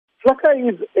Flakka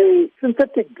is a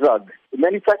synthetic drug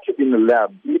manufactured in a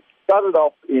lab. It started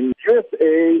off in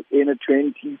USA in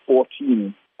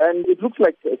 2014. And it looks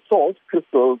like a salt,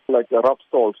 crystals, like a rough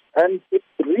salt. And it's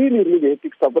really, really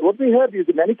hectic stuff. But what we have is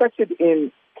manufactured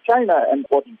in China and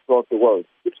imported throughout the world.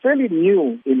 It's fairly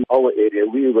new in our area.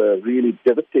 We were really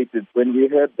devastated when we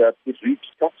heard that it reached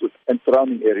Chatsworth and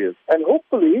surrounding areas. And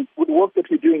hopefully, with the work that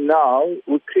we're doing now,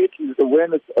 we're creating this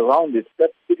awareness around it,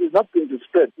 that it is not going to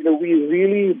spread. We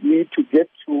really need to get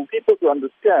to people to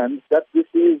understand that this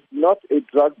is not a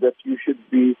drug that you should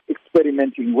be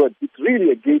experimenting with. It's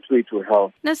really a gateway to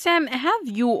health. Now, Sam, have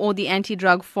you or the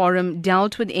Anti-Drug Forum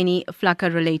dealt with any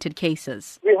Flakka-related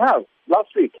cases? We have. Last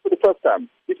week, for the first time.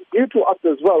 It's new to us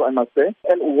as well, I must say.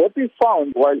 And what we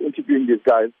found while interviewing these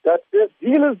guys, that their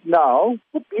dealers now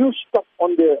put new stuff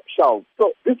on their shelves.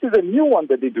 So this is a new one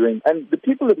that they're doing. And the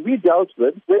people that we dealt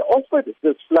with were offered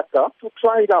this Flakka to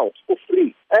try it out for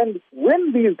free. And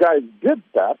when these guys did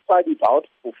that, tried it out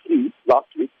for free last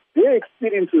week, their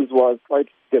experiences was quite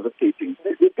devastating.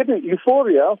 They get a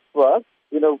euphoria first,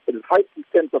 a heightened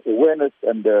sense of awareness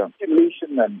and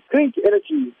stimulation and great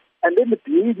energy. And then the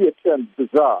behavior turns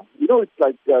bizarre. It's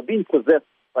like being possessed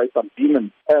by some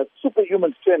demon.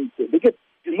 Superhuman strength. They get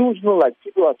delusional, like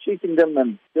people are chasing them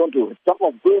and they want to jump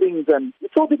off buildings, and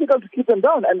it's so difficult to keep them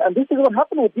down. And this is what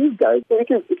happened with these guys. So it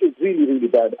is really, really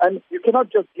bad. And you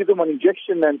cannot just give them an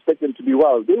injection and expect them to be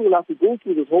well. They will have to go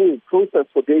through this whole process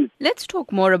for days. Let's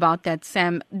talk more about that,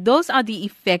 Sam. Those are the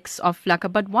effects of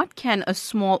Flakka, but what can a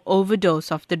small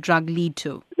overdose of the drug lead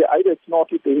to? They either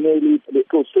snort it, they inhale it, they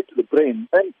go straight to the brain.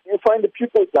 And you find the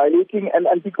pupils dilating,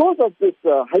 and because of this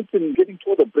heightened getting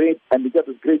to the brain, and you get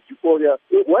this great euphoria,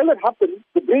 while it happens,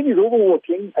 the brain is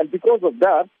overworking, and because of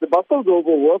that, the muscles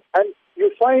overwork, and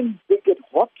you find they get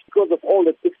hot because of all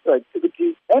that extra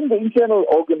activity, and the internal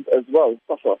organs as well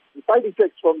suffer. The side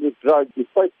effects from this drug is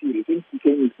quite serious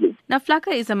instantaneously. Now,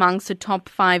 Flakka is amongst the top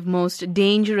 5 most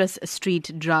dangerous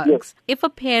street drugs. Yes. If a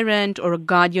parent or a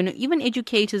guardian or even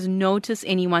educators notice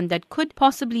anyone that could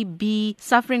possibly be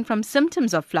suffering from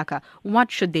symptoms of Flakka, what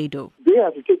should they do? They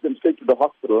have to take them straight to the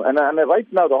hospital. And right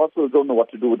now, the hospitals don't know what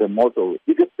to do with them also.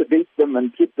 You just sedate them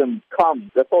and keep them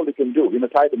calm. That's all they can do.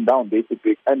 Tie them down,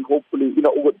 basically. And hopefully,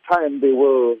 over time, they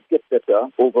will get better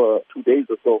over 2 days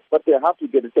or so. But they have to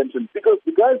get attention because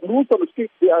the guys loose on the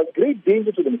street, they are a great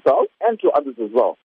danger to themselves and to others as well.